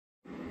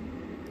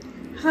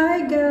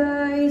Hi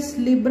guys,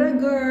 Libra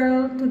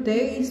girl.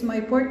 Today is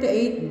my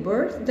 48th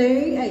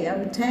birthday. I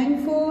am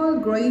thankful,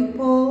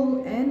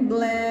 grateful, and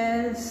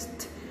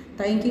blessed.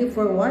 Thank you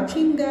for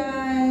watching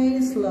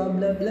guys. Love,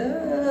 love,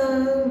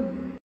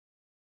 love.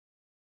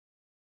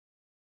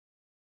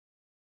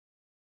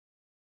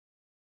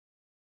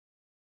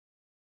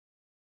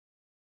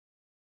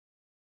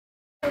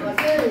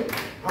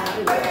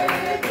 Happy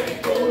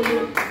birthday to you.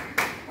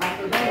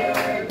 Happy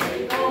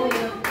birthday to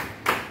you.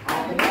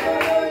 Happy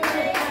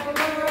birthday, happy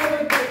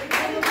birthday,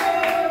 happy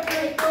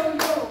birthday to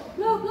you.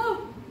 Go, go.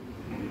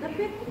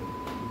 Lapit.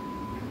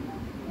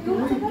 Go,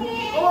 go.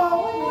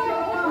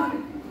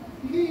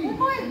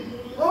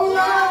 Oh,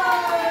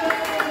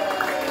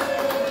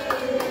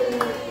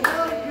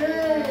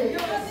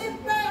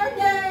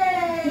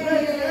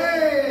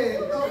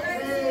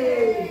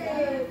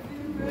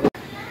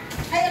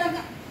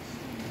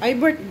 Ay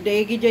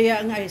birthday,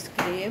 gidya ang ice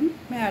cream.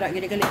 May ara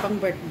gid gali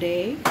pang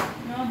birthday.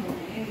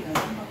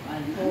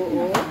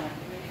 Oo.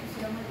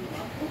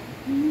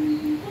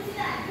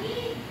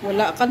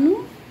 Wala ka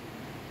no?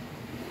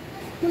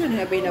 Wala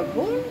na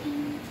available.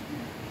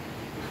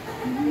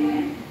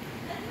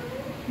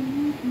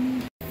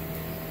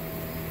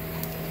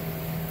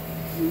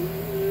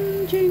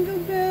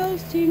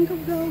 Jingle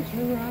bells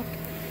rock.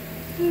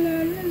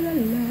 La la la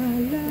la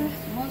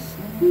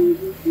la.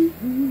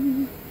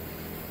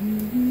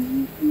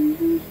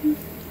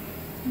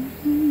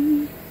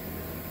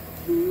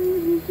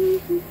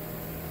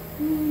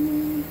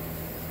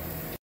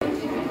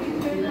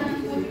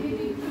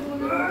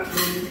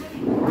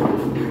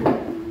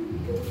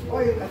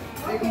 oy,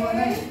 take mo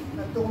na.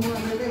 Natuk mo na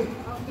dali.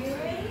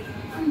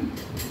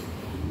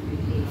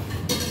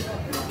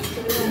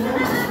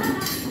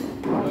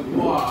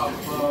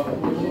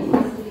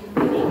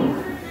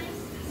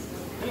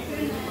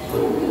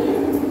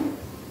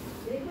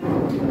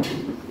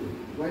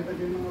 Why pa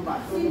din mga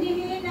baso?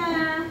 Sindihin na.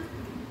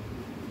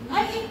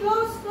 Ay,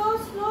 close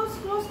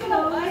ka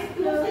daw. Ay,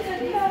 close ka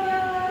na.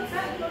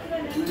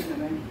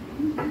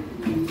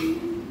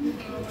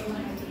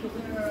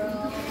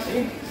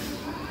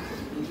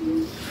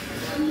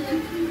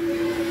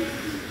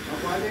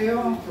 Apa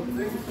yung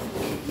subject?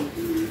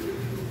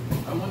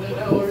 Amo na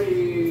na or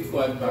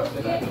i-quad back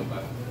na lang pa.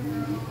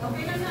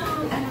 Okay na na.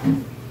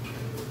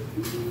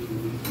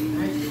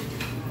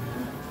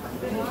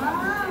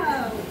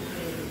 Wow!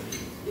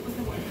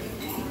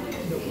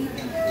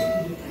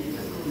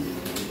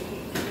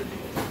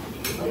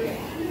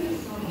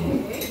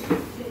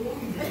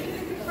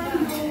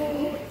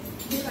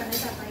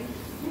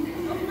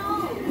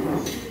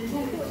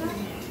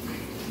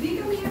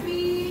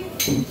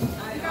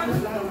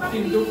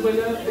 Tindog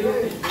pala.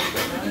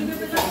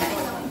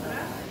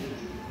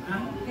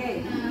 Okay.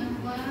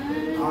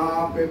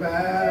 Happy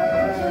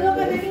birthday. Sulong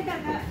ka na rin,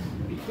 tata.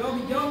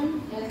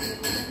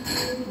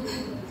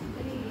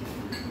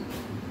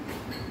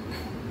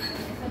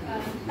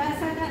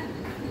 Tasa na.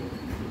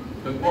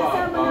 Nagwa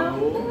Tasa mo pa na.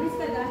 mo. Turis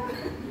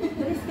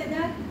ka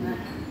na.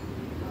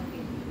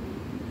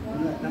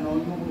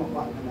 Nanood mo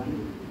kumakuha ka lang.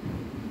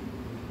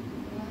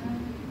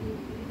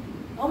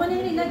 O, manin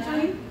nila,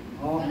 Joy.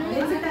 Oh,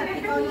 Yan si tata.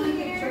 Ikaw yung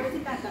picture si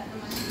tata.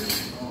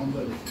 ang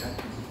balis ka.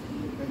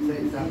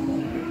 Isa mo.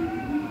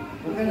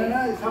 Okay na na,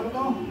 isa mo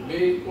to.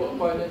 May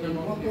kuha na niya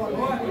mga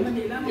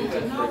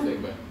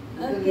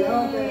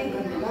Okay.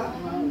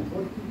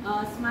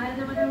 Smile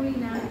naman ang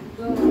Rina.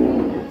 Go.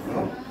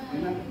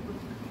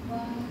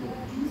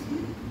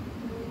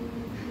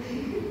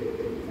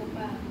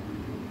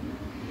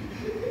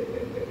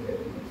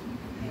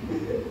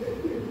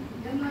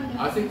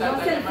 Asing tata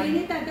Selfie naman.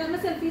 ni tata.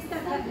 Selfie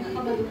tata.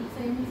 Nakabalo sa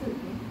iyo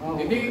selfie.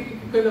 Hindi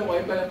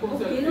kalaway pala kung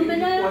selfie. Sino ba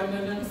na? Kuha na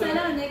lang Isa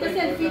lang. Ka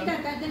selfie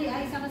tata. Dali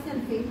ay isa ka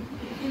selfie.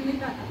 Yung may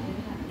tata.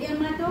 Iyan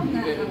mga to.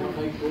 Hindi ka naman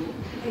kayo po.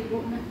 Ay go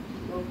na.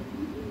 Go.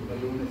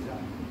 Lalo na siya.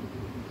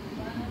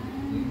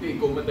 Hindi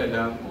ko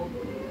madala ko.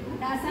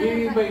 Tasa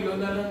na. Baylo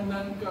na lang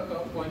ng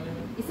kakakuha niya.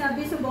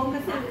 Isabi subong ka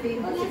selfie.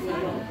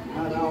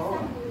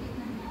 Naraw.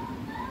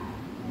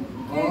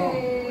 Oh,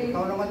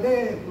 ikaw naman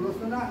din. Pulos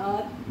na na.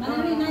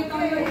 Manali na ikaw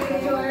yung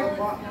picture.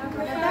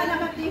 Tata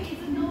nakatik.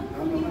 Ikaw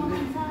naman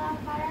din.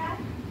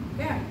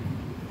 Kaya.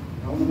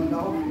 Ikaw naman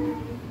daw. Ano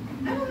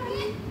ba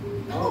yan?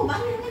 Ako ba?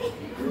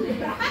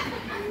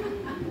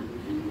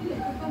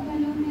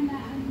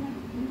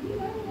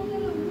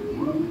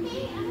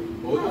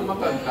 Oo, nung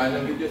makanta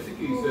lang yun si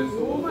Kisses.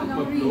 Oo,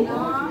 mag-blow.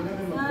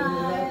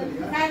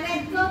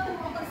 Silent ko.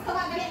 Gusto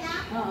ka galit na?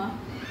 Oo.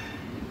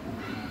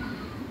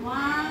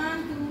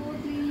 1,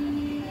 2,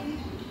 3.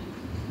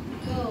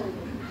 Go. 1,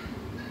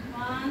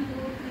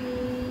 2,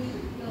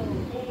 3. Go.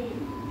 Okay.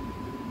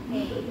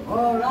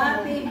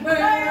 Happy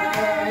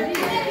birthday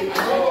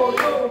to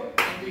you.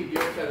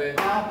 Video sa rin.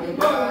 Happy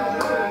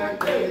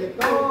birthday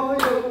to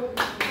you.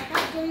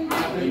 Happy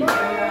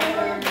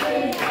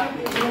birthday,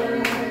 happy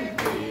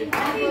birthday,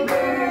 Happy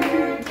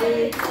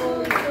birthday to you.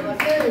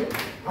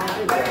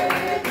 Happy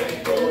birthday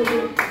to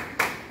you.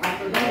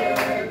 Happy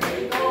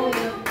birthday to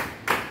you.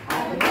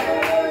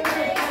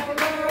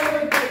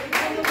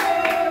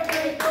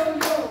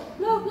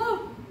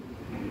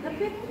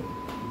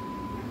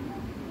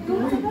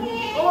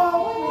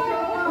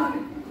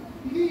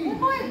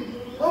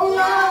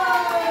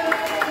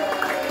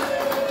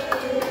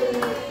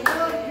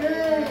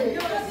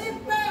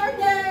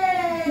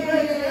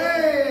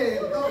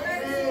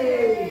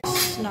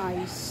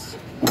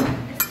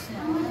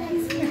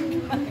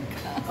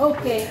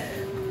 Okay.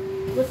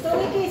 Gusto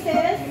ni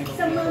Kisses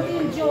sa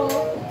Mountain Dew,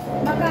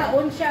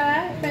 makaon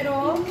siya,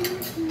 pero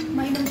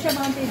mainom siya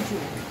Mountain Dew.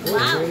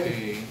 Wow.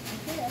 Okay.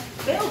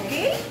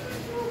 Okay?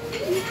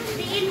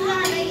 Tingin mo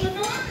na yun,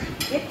 no?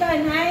 Ito,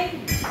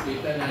 Nay.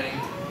 Kita na eh.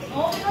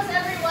 Oh, because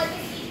everyone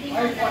is eating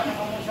on that.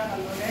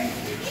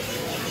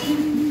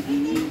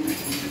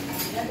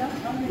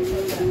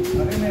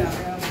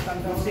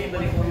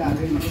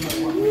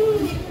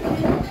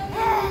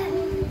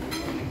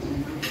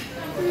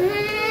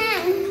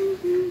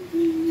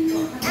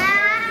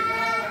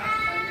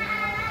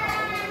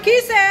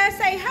 Kisses,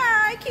 say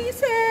hi,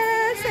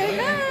 Kisses, say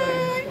hi.